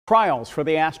Trials for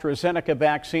the AstraZeneca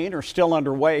vaccine are still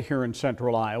underway here in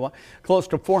central Iowa. Close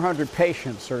to 400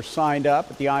 patients are signed up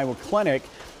at the Iowa clinic.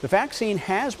 The vaccine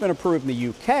has been approved in the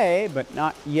UK, but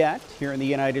not yet here in the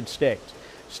United States.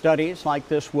 Studies like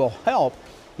this will help.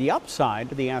 The upside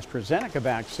to the AstraZeneca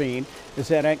vaccine is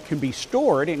that it can be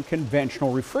stored in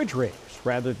conventional refrigerators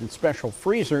rather than special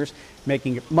freezers,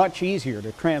 making it much easier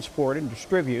to transport and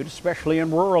distribute, especially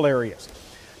in rural areas.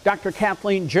 Dr.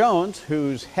 Kathleen Jones,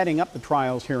 who's heading up the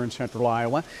trials here in central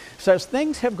Iowa, says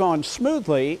things have gone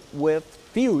smoothly with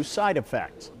few side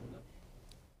effects.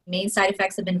 Main side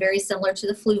effects have been very similar to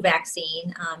the flu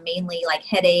vaccine, mainly like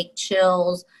headache,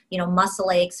 chills,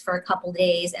 muscle aches for a couple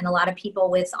days, and a lot of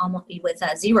people with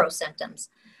zero symptoms.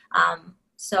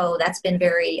 So that's been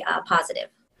very positive.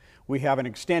 We have an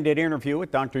extended interview with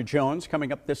Dr. Jones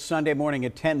coming up this Sunday morning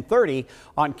at 10:30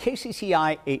 on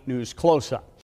KCCI 8 News Close Up.